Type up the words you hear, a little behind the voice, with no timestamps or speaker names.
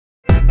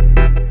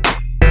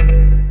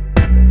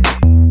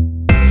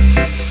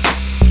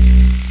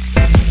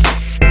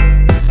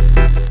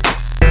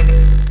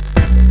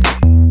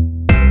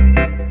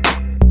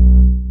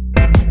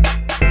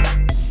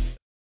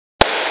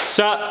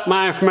up?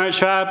 Matt from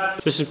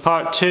Urchfab. This is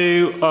part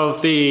 2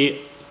 of the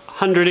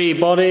 100E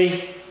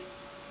body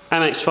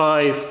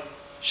MX5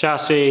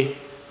 chassis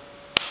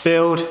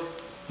build,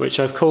 which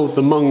I've called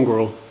the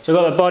mongrel. So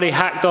I got the body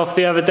hacked off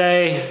the other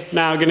day.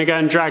 Now I'm going to go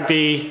and drag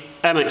the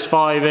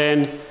MX5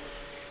 in.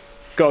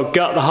 Got to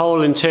gut the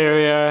whole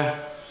interior,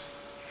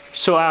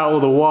 sort out all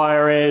the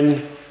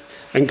wiring,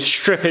 and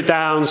strip it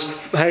down,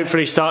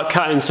 hopefully start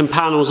cutting some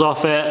panels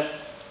off it,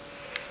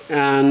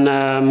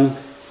 and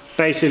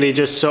basically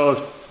just sort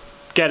of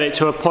get it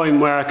to a point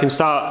where I can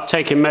start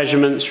taking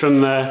measurements from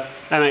the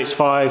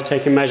MX5,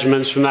 taking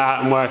measurements from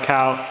that, and work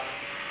out,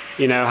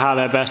 you know, how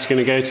they're best going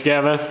to go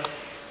together.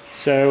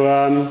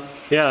 So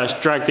yeah, let's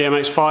drag the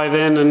MX5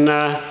 in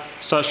and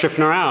start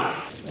stripping her out.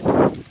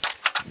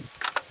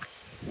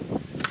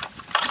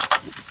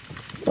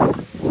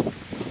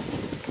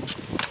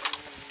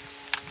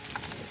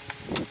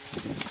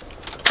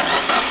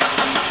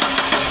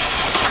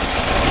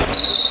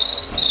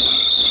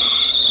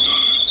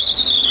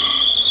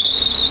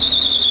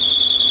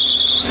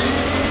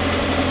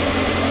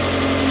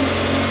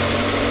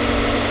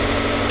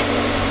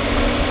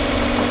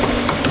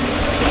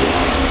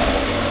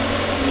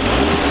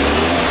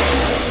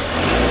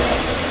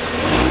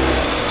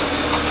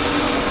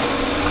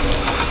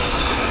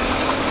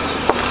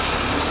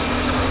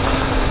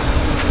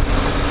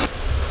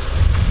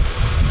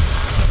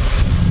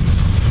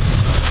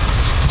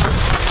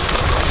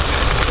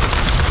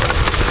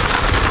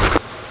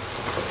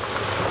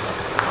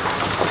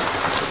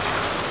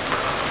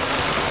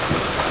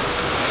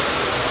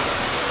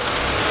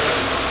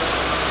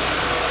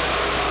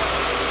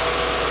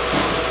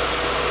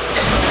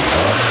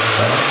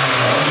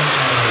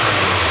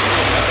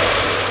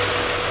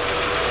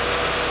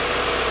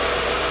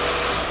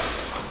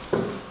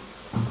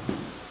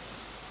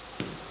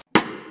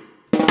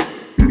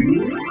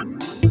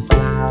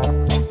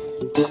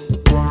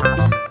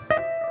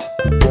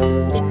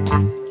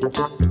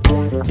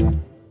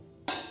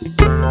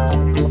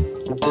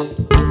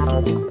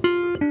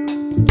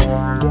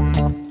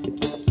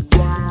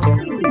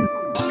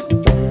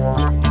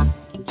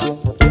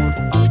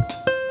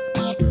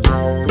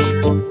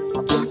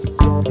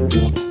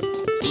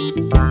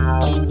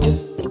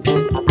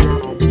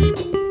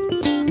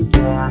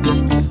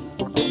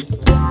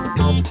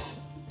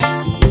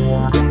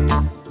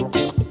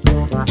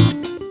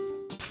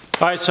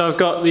 Right, so I've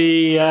got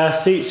the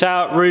seats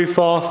out, roof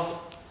off.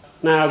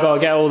 Now I've got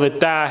to get all the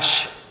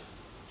dash,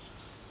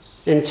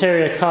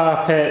 interior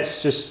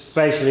carpets, just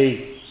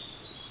basically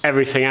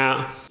everything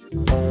out.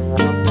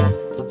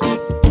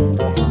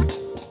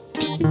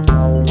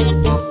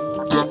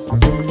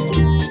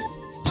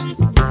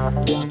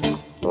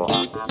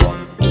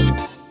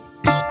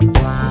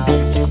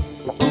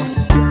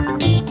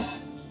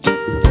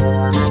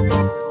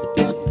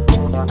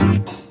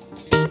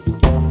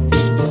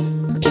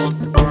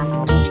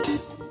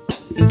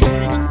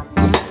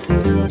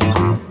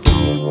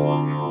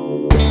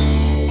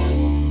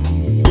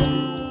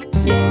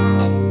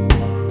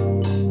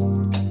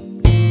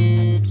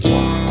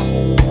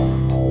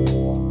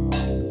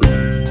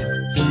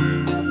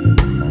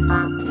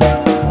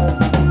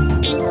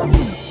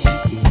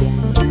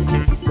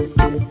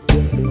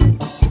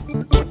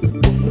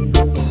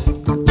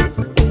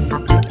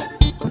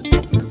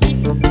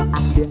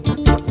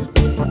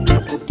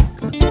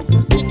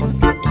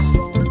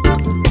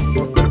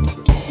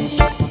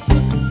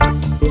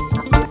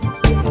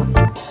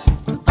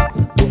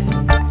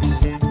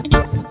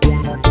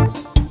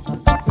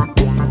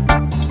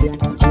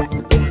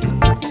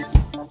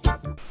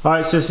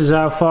 Alright, so this is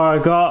how far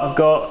I got. I've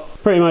got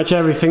pretty much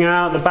everything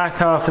out. The back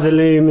half of the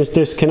loom is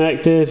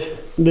disconnected.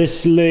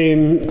 This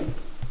loom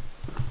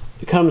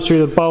comes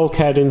through the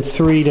bulkhead in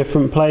 3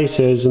 different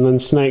places and then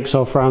snakes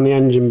off around the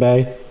engine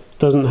bay.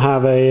 Doesn't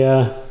have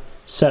a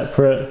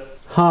separate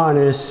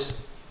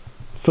harness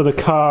for the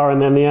car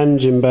and then the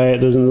engine bay, it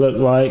doesn't look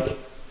like,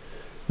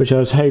 which I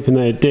was hoping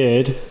that it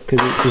did, because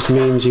it just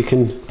means you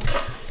can...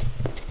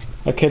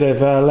 I could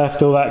have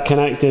left all that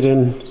connected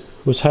and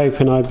was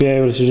hoping I'd be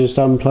able to just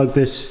unplug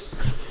this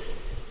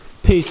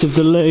piece of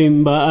the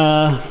loom, but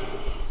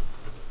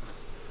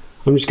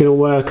I'm just going to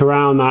work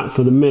around that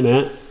for the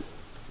minute.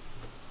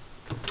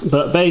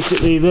 But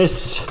basically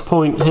this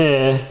point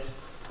here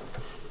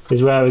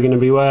is where we're going to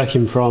be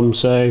working from.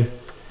 So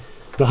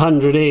the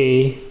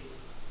 100E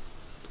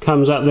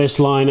comes up this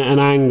line at an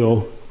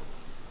angle,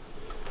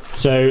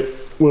 so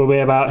we'll be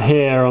about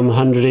here on the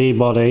 100E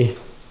body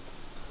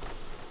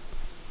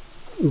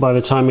by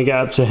the time we get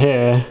up to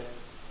here,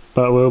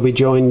 but we'll be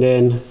joined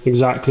in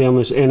exactly on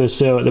this inner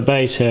sill at the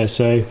base here.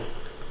 So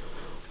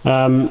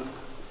I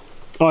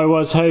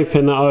was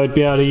hoping that I would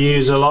be able to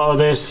use a lot of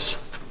this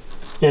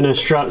inner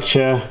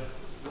structure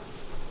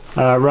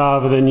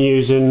rather than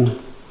using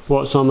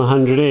what's on the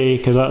 100E,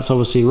 because that's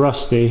obviously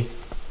rusty.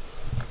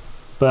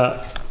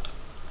 But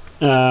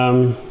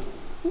yeah,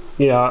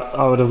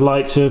 I would have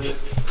liked to have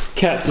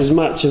kept as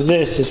much of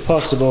this as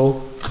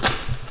possible,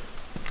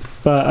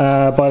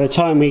 but by the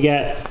time we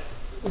get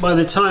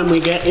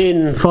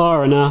in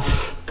far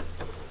enough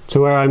to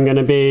where I'm going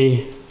to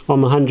be on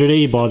the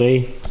 100E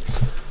body,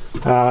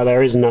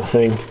 there is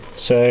nothing.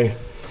 So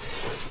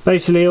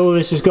basically all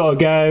this has got to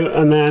go,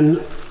 and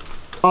then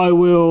I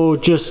will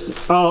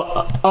just,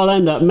 I'll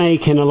end up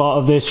making a lot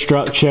of this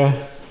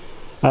structure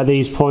at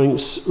these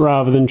points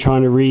rather than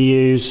trying to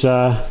reuse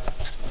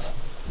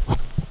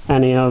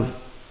any of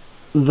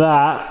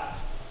that.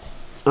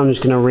 I'm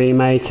just going to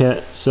remake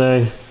it.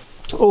 So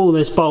all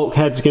this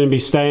bulkhead's going to be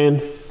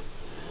staying,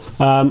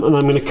 and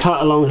I'm going to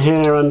cut along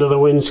here under the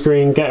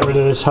windscreen, get rid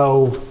of this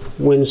whole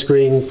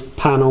windscreen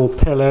panel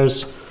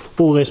pillars.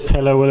 All this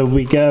pillar will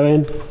be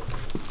going,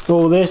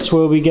 all this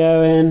will be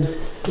going,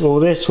 all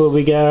this will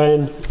be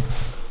going,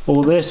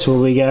 all this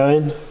will be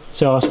going.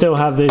 So I'll still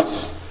have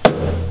this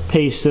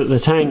piece that the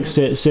tank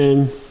sits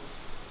in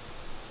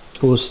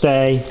will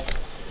stay,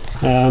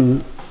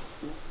 and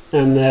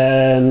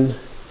then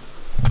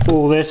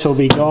all this will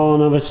be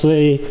gone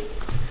obviously,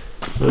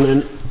 and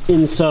then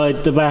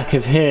inside the back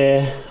of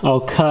here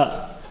I'll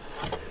cut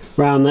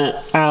around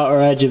that outer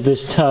edge of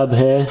this tub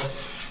here.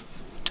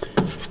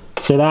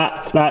 So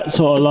that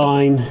sort of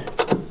line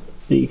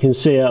that you can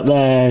see up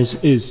there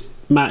is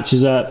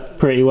matches up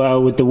pretty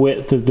well with the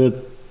width of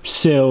the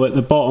sill at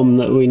the bottom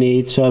that we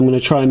need. So I'm going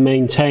to try and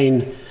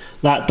maintain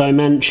that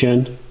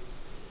dimension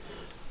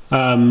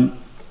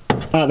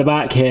at the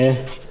back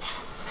here,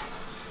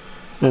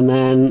 and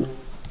then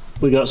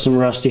we got some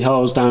rusty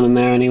holes down in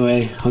there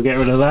anyway. I'll get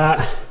rid of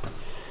that,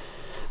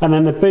 and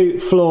then the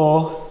boot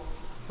floor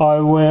I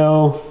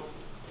will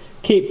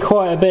keep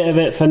quite a bit of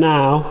it for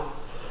now,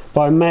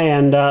 but I may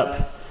end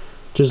up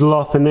just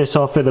lopping this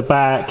off at the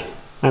back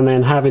and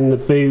then having the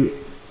boot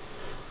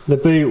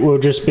will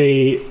just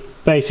be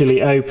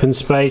basically open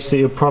space that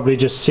you'll probably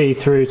just see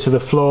through to the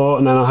floor,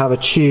 and then I'll have a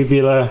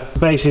tubular,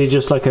 basically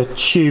just like a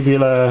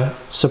tubular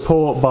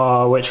support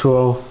bar which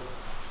will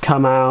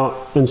come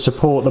out and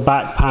support the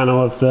back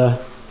panel of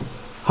the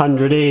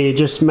 100E. It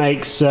just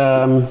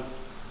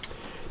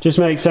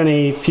makes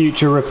any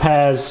future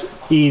repairs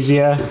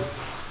easier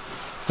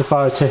if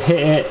I were to hit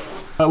it.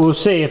 But we'll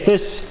see if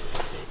this,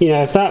 you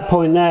know, if that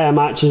point there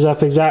matches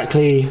up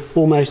exactly,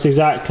 almost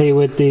exactly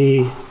with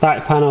the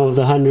back panel of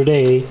the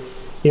 100E,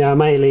 you know, I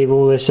may leave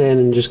all this in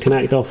and just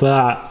connect off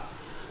that,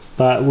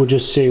 but we'll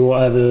just see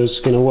whatever is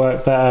going to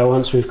work better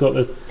once we've got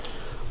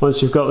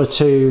the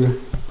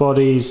two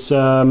bodies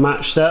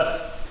matched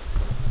up.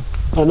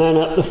 And then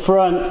at the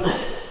front,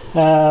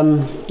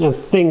 I'm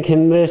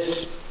thinking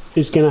this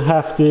is going to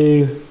have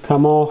to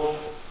come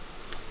off.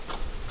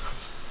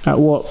 At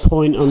what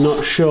point I'm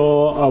not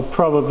sure. I'll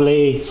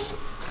probably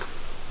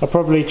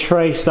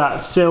trace that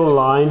sill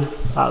line,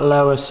 that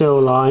lower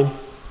sill line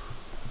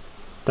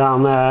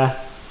down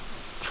there,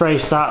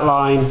 trace that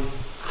line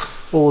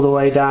all the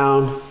way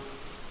down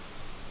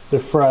the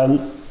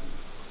front,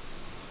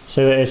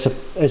 so that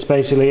it's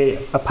basically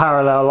a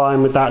parallel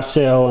line with that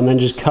sill, and then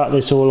just cut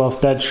this all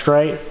off dead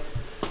straight.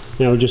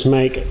 It will just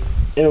make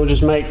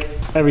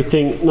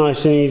everything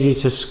nice and easy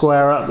to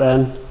square up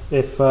then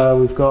if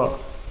we've got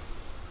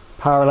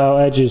parallel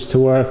edges to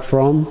work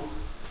from.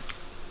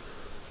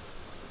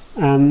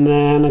 And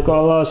then I've got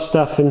a lot of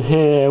stuff in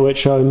here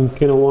which I'm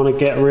going to want to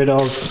get rid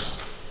of.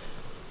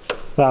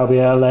 That'll be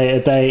at a later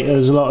date.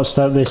 There's a lot of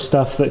stuff, this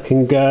stuff that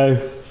can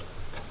go.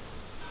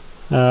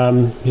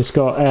 It's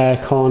got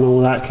aircon, all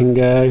that can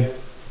go.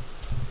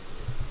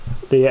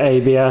 The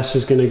ABS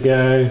is going to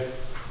go.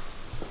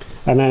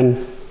 And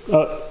then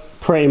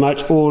pretty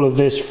much all of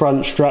this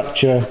front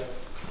structure.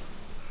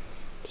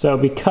 So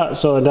it'll be cut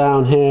sort of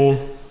down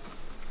here.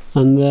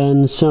 And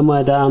then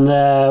somewhere down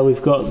there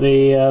we've got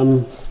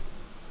the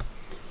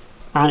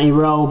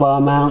anti-roll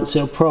bar mounts.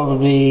 It'll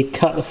probably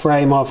cut the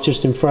frame off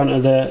just in front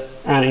of the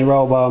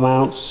anti-roll bar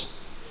mounts,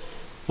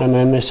 and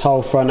then this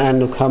whole front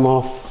end will come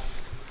off.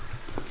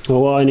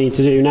 Well, what I need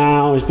to do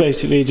now is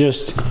basically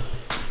just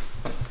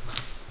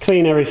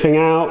clean everything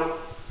out,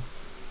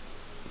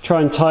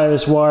 try and tie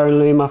this wiring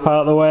loom up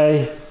out of the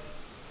way,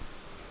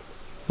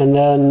 and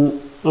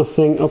then I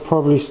think I'll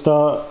probably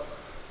start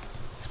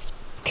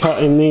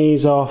cutting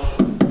these off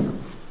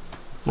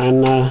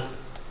and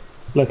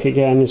look at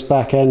getting this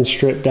back end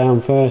stripped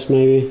down first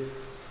maybe.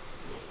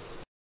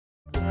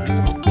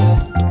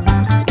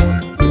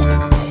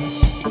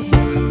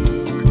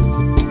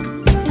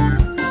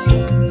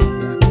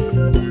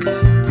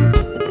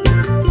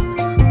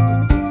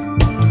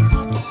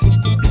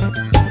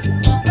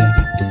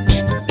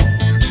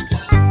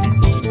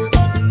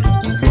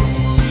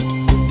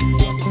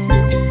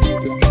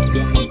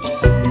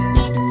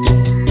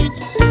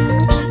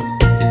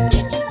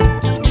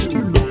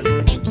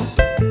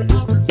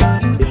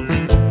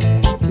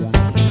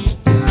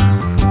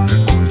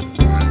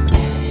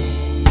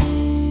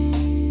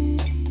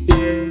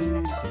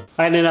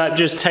 I ended up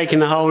just taking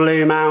the whole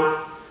loom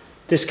out,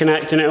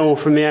 disconnecting it all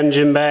from the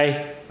engine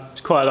bay.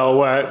 It's quite a lot of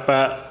work,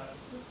 but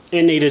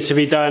it needed to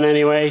be done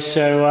anyway,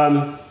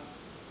 so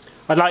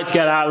I'd like to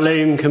get that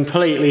loom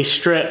completely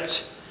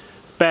stripped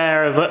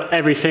bare of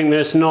everything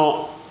that's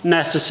not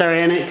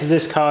necessary in it, because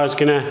this car is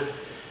going to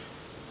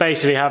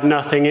basically have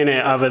nothing in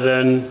it other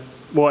than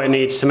what it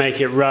needs to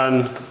make it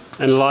run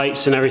and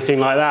lights and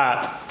everything like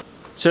that.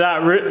 So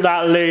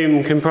that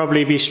loom can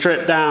probably be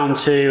stripped down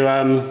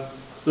to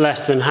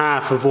less than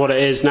half of what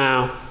it is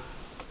now.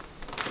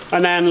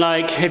 And then,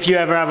 like, if you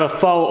ever have a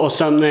fault or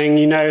something,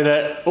 you know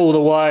that all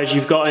the wires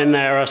you've got in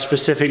there are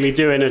specifically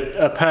doing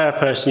a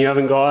purpose, and you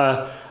haven't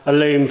got a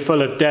loom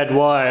full of dead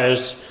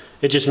wires.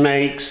 It just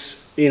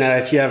makes, you know,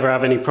 if you ever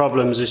have any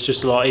problems, it's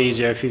just a lot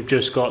easier if you've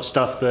just got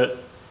stuff that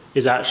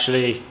is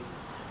actually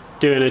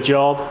doing a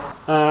job.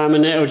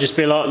 And it'll just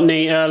be a lot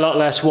neater, a lot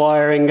less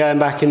wiring going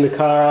back in the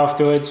car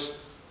afterwards.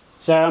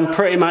 So I'm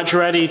pretty much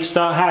ready to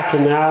start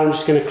hacking now. I'm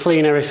just going to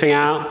clean everything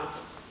out,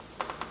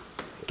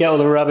 get all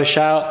the rubbish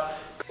out.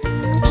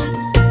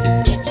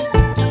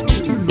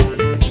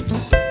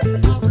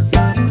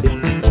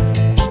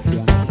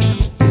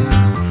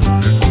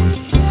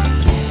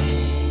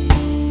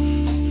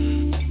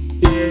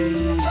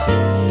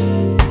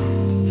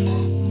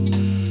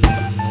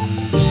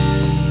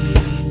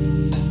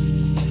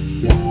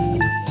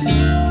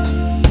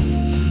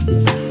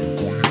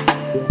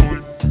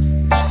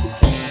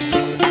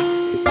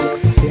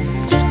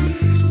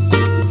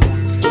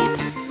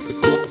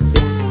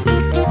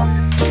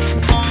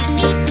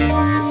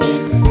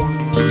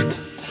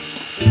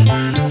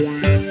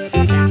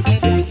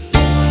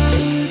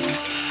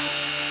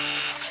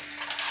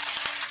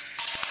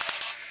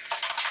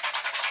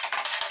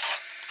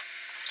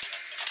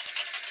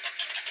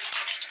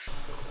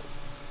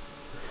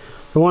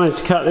 I wanted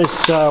to cut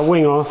this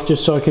wing off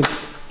just so I could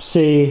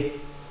see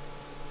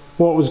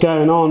what was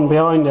going on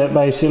behind it,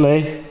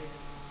 basically.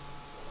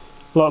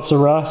 Lots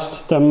of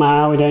rust, doesn't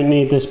matter, we don't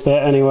need this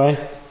bit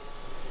anyway.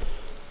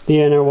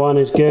 The inner one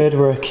is good,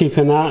 we're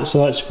keeping that,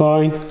 so that's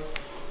fine.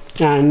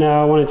 And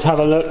I wanted to have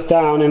a look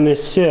down in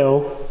this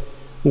sill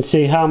and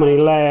see how many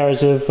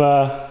layers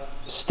of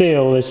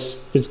steel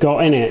this has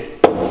got in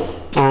it.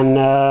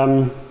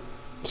 And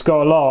it's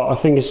got a lot. I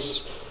think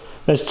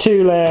there's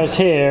 2 layers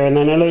here, and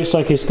then it looks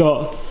like it's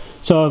got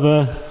sort of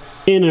a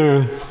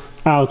inner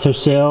outer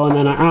sill and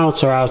then an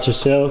outer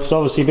sill. Because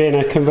obviously being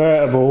a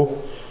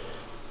convertible,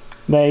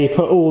 they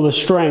put all the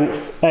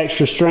strength,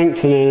 extra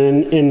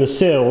strengthening in the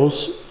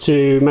sills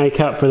to make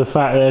up for the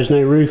fact that there's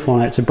no roof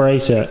on it to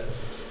brace it.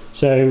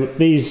 So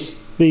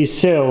these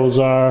sills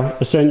are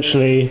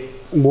essentially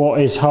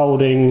what is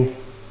holding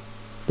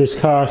this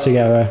car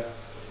together.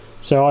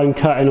 So I'm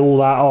cutting all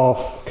that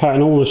off,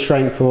 cutting all the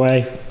strength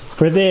away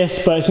for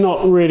this, but it's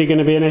not really going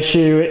to be an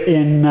issue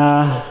in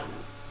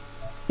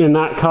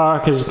that car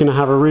because it's going to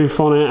have a roof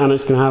on it and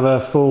it's going to have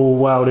a full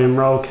welding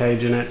roll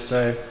cage in it.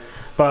 So,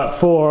 but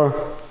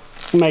for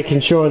making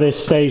sure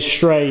this stays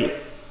straight,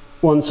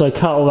 once I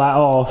cut all that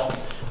off,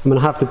 I'm going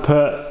to have to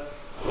put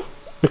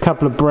a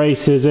couple of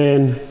braces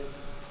in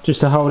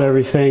just to hold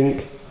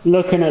everything.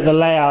 Looking at the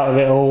layout of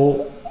it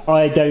all,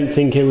 I don't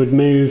think it would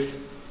move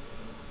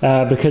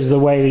because of the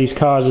way these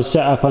cars are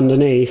set up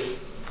underneath.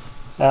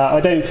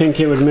 I don't think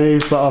it would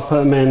move, but I'll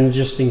put them in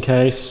just in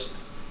case.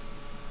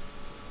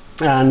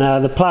 And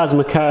the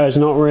plasma cutter is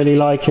not really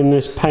liking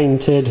this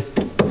painted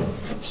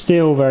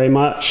steel very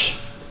much,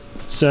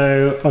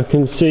 so I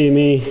can see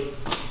me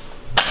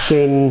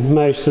doing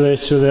most of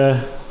this with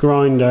a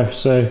grinder,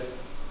 so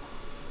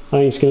I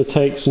think it's going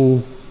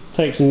to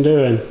take some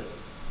doing.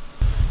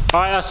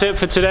 Alright, that's it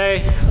for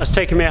today. It's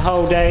taken me a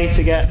whole day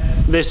to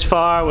get this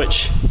far,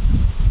 which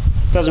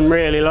doesn't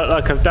really look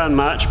like I've done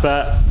much,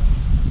 but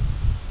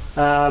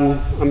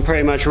I'm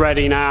pretty much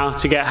ready now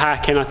to get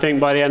hacking. I think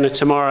by the end of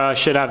tomorrow I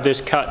should have this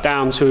cut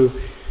down to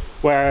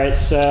where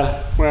it's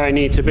where I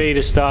need to be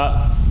to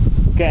start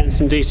getting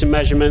some decent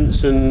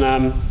measurements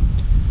and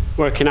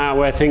working out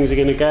where things are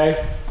going to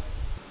go.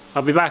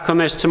 I'll be back on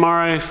this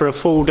tomorrow for a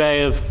full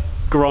day of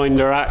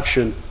grinder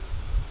action.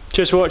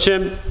 Just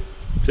watching.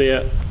 See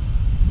ya.